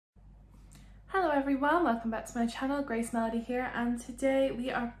Hello everyone, welcome back to my channel. Grace Melody here, and today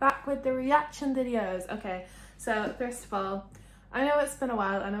we are back with the reaction videos. Okay, so first of all, I know it's been a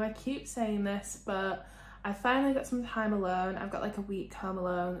while, I know I keep saying this, but I finally got some time alone. I've got like a week home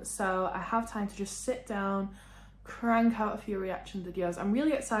alone, so I have time to just sit down, crank out a few reaction videos. I'm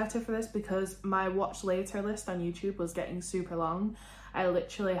really excited for this because my watch later list on YouTube was getting super long. I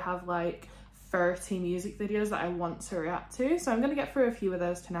literally have like 30 music videos that I want to react to, so I'm gonna get through a few of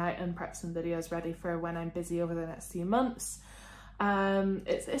those tonight and prep some videos ready for when I'm busy over the next few months.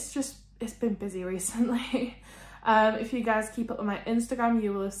 It's been busy recently. If you guys keep up with my Instagram,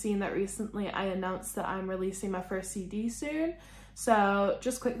 you will have seen that recently I announced that I'm releasing my first CD soon. So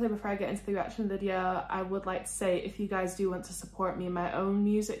just quickly before I get into the reaction video, I would like to say, if you guys do want to support me in my own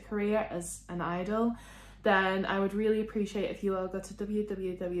music career as an idol, then I would really appreciate if you all go to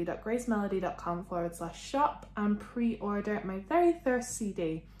www.gracemelody.com/shop and pre-order my very first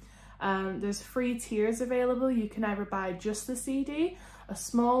CD. There's 3 tiers available. You can either buy just the CD, a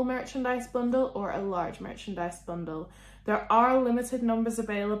small merchandise bundle, or a large merchandise bundle. There are limited numbers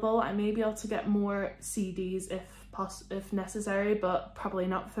available. I may be able to get more CDs if necessary, but probably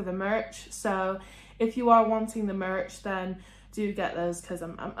not for the merch. So if you are wanting the merch, then do get those, because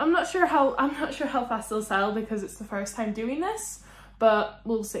I'm not sure how fast they'll sell because it's the first time doing this, but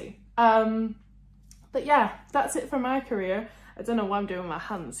we'll see. But yeah, that's it for my career. I don't know what I'm doing with my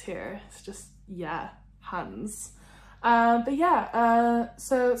hands here. It's just, yeah, hands. But yeah,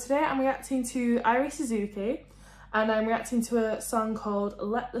 so today I'm reacting to Airi Suzuki, and I'm reacting to a song called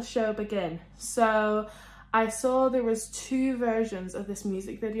Let the Show Begin. So I saw there was 2 versions of this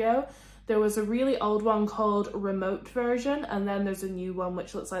music video. There was a really old one called Remote Version, and then there's a new one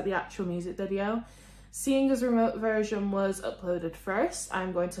which looks like the actual music video. Seeing as Remote Version was uploaded first,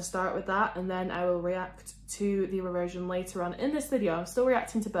 I'm going to start with that, and then I will react to the other version later on in this video. I'm still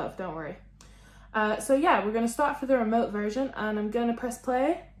reacting to both, don't worry. So yeah, we're going to start for the Remote Version, and I'm going to press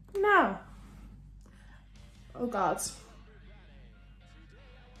play now. Oh god.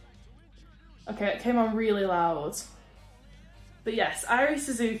 Okay, it came on really loud. But yes, Airi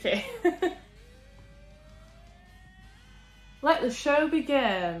Suzuki. Let the show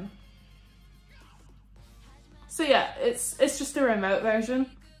begin. So yeah, it's just a remote version.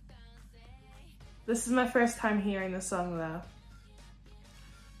 This is my first time hearing the song though.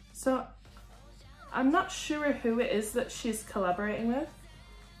 So I'm not sure who it is that she's collaborating with.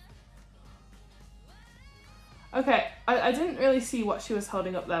 Okay, I didn't really see what she was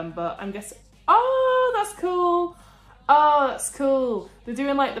holding up then, but I'm guessing, oh, that's cool. Oh, that's cool. They're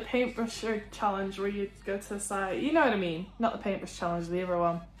doing like the paintbrush challenge where you go to the side. You know what I mean? Not the paintbrush challenge, the other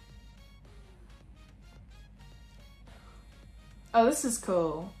one. Oh, this is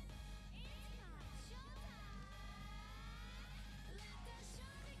cool.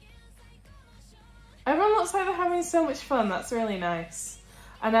 Everyone looks like they're having so much fun. That's really nice.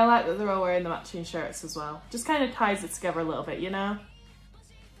 And I like that they're all wearing the matching shirts as well. Just kind of ties it together a little bit, you know?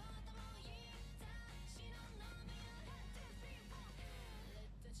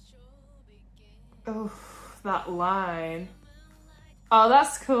 Oh, that line. Oh,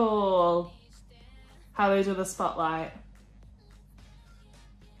 that's cool. How they do the spotlight.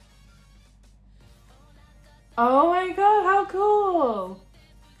 Oh my god, how cool.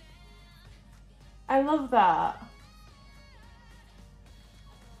 I love that.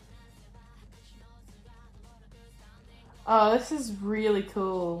 Oh, this is really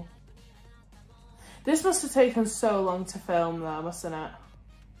cool. This must have taken so long to film though, mustn't it?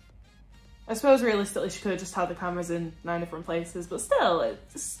 I suppose realistically she could have just had the cameras in 9 different places, but still,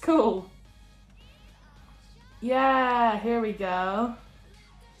 it's cool. Yeah, here we go.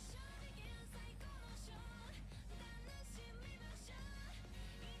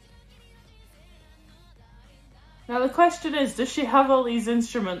 Now the question is, does she have all these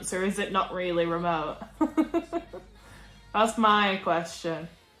instruments or is it not really remote? That's my question.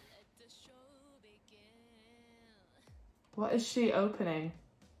 What is she opening?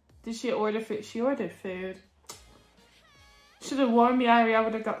 Did she order food? She ordered food. Should have warned me, Airi, I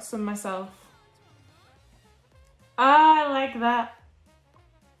would have got some myself. Ah, I like that.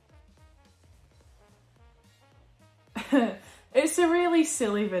 It's a really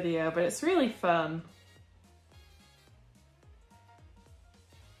silly video, but it's really fun.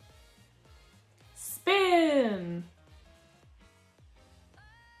 Spin!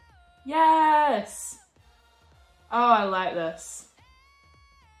 Yes! Oh, I like this.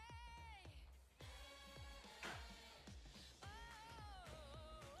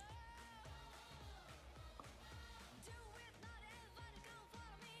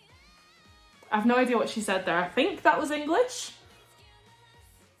 I have no idea what she said there. I think that was English.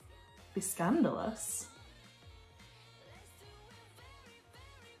 Be scandalous.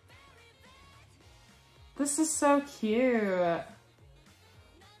 This is so cute.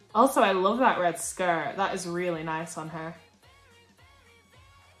 Also, I love that red skirt. That is really nice on her.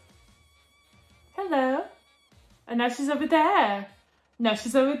 Hello. And now she's over there. Now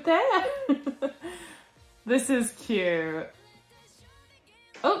she's over there. This is cute.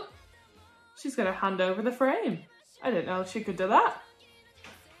 Oh, she's gonna hand over the frame. I didn't know she could do that.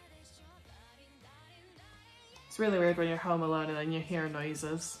 It's really weird when you're home alone and then you hear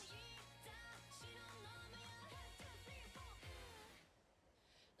noises.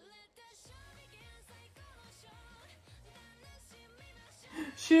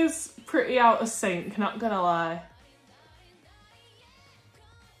 She's pretty out of sync, not gonna lie.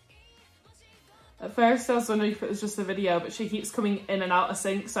 At first I was wondering if it was just a video, but she keeps coming in and out of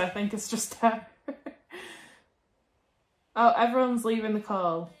sync, so I think it's just her. Oh, everyone's leaving the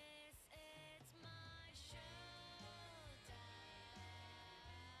call.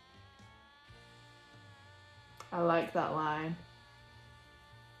 I like that line.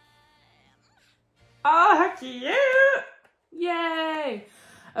 Oh, how cute! Yay!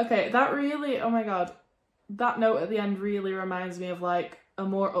 Okay, that really, oh my god, that note at the end really reminds me of like a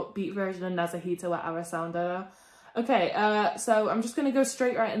more upbeat version of Nezahita whatever sound, I don't know. Okay, so I'm just gonna go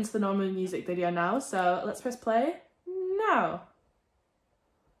straight right into the normal music video now, so let's press play now.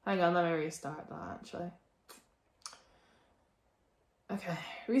 Hang on, let me restart that actually. Okay,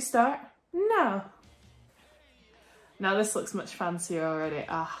 restart now. Now this looks much fancier already.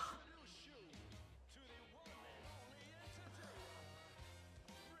 Ah.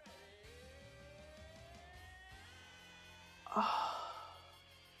 Oh,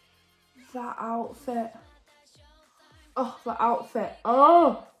 that outfit. Oh, the outfit.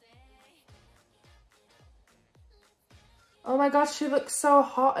 Oh! Oh my god, she looks so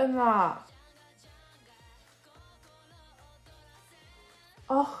hot in that.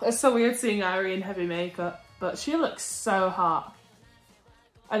 Oh, it's so weird seeing Airi in heavy makeup, but she looks so hot.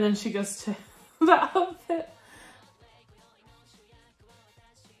 And then she goes to that outfit.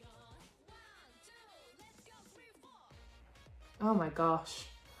 Oh my gosh.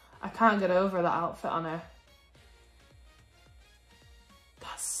 I can't get over the outfit on her.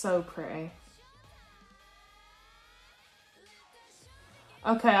 That's so pretty.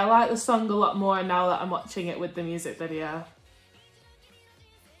 Okay, I like the song a lot more now that I'm watching it with the music video.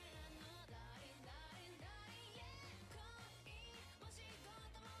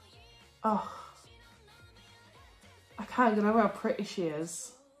 Oh. I can't get over how pretty she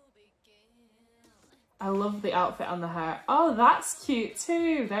is. I love the outfit on the hair. Oh, that's cute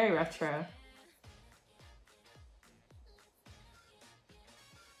too. Very retro.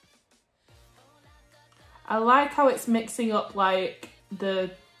 I like how it's mixing up like the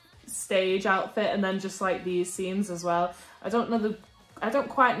stage outfit and then just like these scenes as well. I don't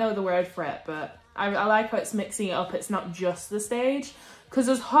quite know the word for it, but I like how it's mixing it up. It's not just the stage. Because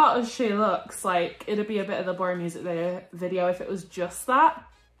as hot as she looks, like it'd be a bit of a boring music video if it was just that.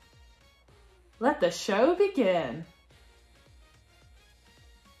 Let the show begin.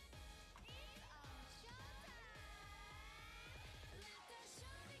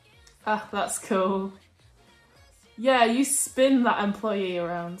 Ah, that's cool. Yeah, you spin that employee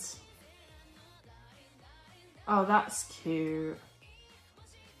around. Oh, that's cute.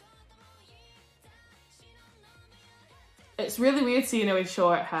 It's really weird seeing her with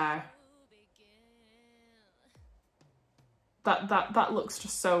short hair. That looks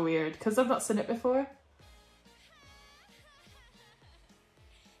just so weird because I've not seen it before.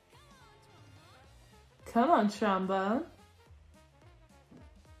 Come on, trombone.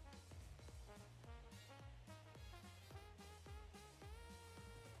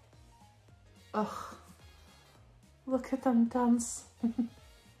 Ugh. Look at them dance.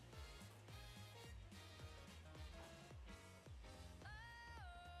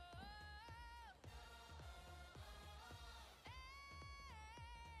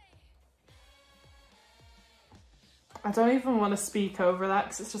 I don't even want to speak over that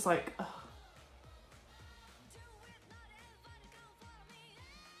because it's just like, ugh.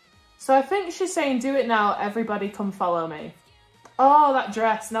 So I think she's saying, do it now, everybody come follow me. Oh, that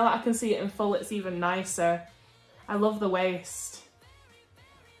dress. Now that I can see it in full, it's even nicer. I love the waist.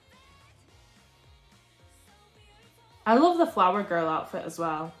 I love the flower girl outfit as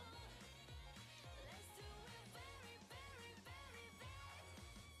well.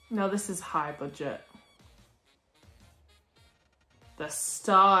 No, this is high budget. The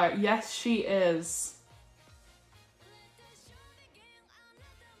star. Yes, she is.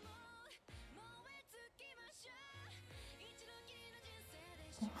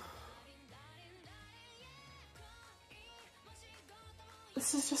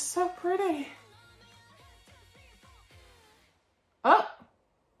 This is just so pretty. Oh,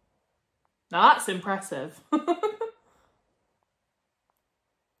 now that's impressive.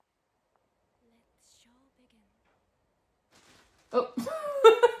 Oh,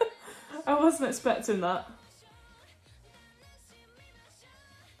 I wasn't expecting that.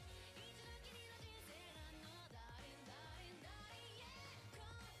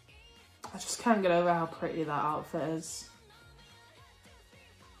 I just can't get over how pretty that outfit is.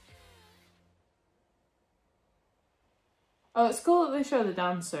 Oh, it's cool that they show the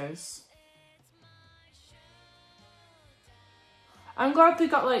dancers. I'm glad they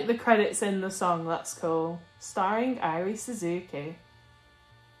got like the credits in the song, that's cool. Starring Airi Suzuki.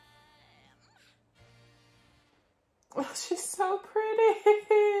 Oh, she's so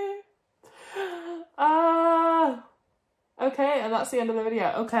pretty. Okay, and that's the end of the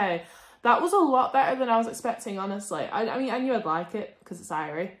video. Okay, that was a lot better than I was expecting, honestly. I mean, I knew I'd like it because it's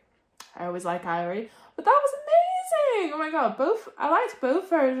Airi. I always like Airi. But that was amazing! Oh my god, I liked both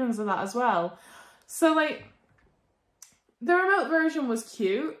versions of that as well. So, like, the remote version was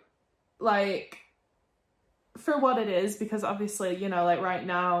cute, like, for what it is, because obviously, you know, like right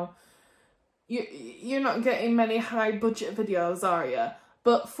now, you're not getting many high budget videos, are you?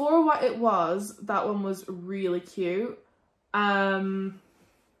 But for what it was, that one was really cute. And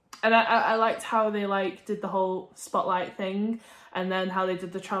I liked how they like did the whole spotlight thing, and then how they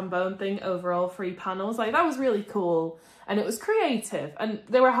did the trombone thing over all 3 panels. Like, that was really cool, and it was creative, and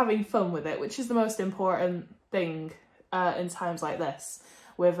they were having fun with it, which is the most important thing in times like this,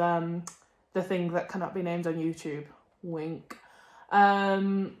 with the thing that cannot be named on YouTube, wink.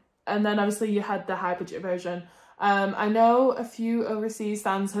 And then obviously you had the high budget version. I know a few overseas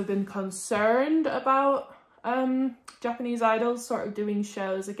fans have been concerned about Japanese idols sort of doing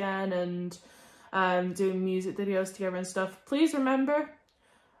shows again and doing music videos together and stuff. Please remember,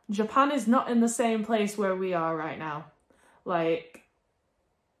 Japan is not in the same place where we are right now. Like,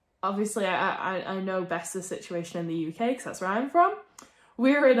 obviously I know best the situation in the UK because that's where I'm from.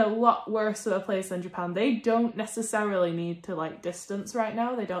 We're in a lot worse of a place than Japan. They don't necessarily need to like distance right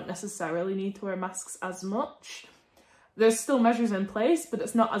now. They don't necessarily need to wear masks as much. There's still measures in place, but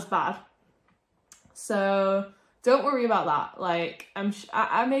it's not as bad. So don't worry about that. Like,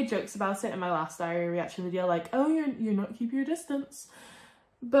 I made jokes about it in my last Airi reaction video, like, oh, you're not keeping your distance.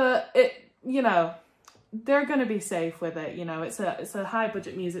 But it, you know, they're gonna be safe with it. You know, it's a high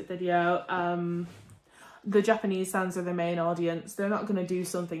budget music video. The Japanese fans are the main audience. They're not going to do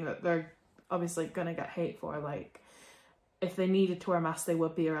something that they're obviously going to get hate for. Like, if they needed to wear masks, they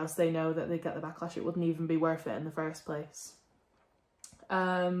would be, or else they know that they'd get the backlash. It wouldn't even be worth it in the first place.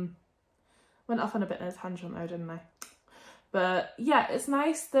 Went off on a bit of a tangent there, didn't I? But yeah, it's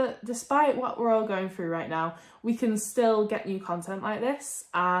nice that despite what we're all going through right now, we can still get new content like this.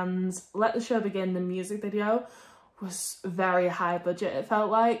 And Let the Show Begin, the music video, was very high budget. It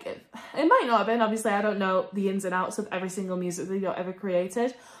felt like it might not have been, obviously I don't know the ins and outs of every single music video ever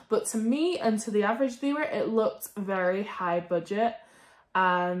created, but to me and to the average viewer it looked very high budget,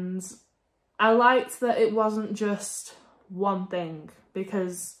 and I liked that it wasn't just one thing,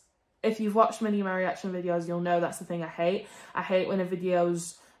 because if you've watched many of my reaction videos you'll know that's the thing I hate when a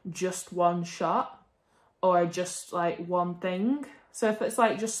video's just one shot or just like one thing. So if it's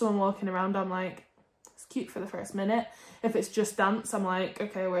like just someone walking around, I'm like, cute for the first minute. If it's just dance, I'm like,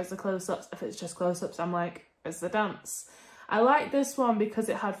 okay, where's the close-ups? If it's just close-ups, I'm like, where's the dance? I like this one because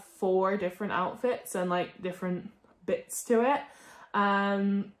it had 4 different outfits and like different bits to it,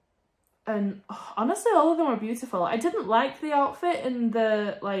 and honestly all of them were beautiful. I didn't like the outfit in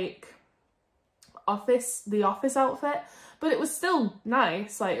the like office outfit, but it was still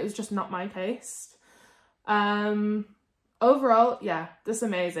nice. Like, it was just not my taste. Overall, yeah, just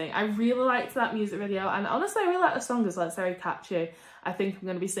amazing. I really liked that music video, and honestly I really like the song as well. It's very catchy. I think I'm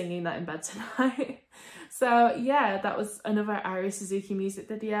going to be singing that in bed tonight. So yeah, that was another Airi Suzuki music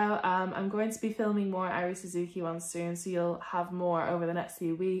video. I'm going to be filming more Airi Suzuki ones soon, so you'll have more over the next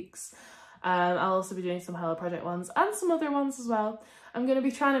few weeks. I'll also be doing some Hello Project ones and some other ones as well. I'm going to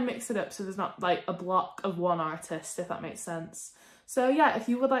be trying to mix it up so there's not like a block of one artist, if that makes sense. So yeah, if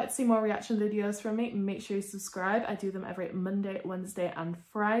you would like to see more reaction videos from me, make sure you subscribe. I do them every Monday, Wednesday and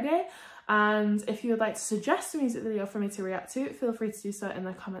Friday. And if you would like to suggest a music video for me to react to, feel free to do so in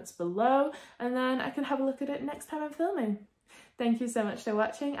the comments below, and then I can have a look at it next time I'm filming. Thank you so much for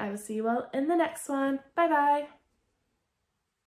watching. I will see you all in the next one. Bye bye!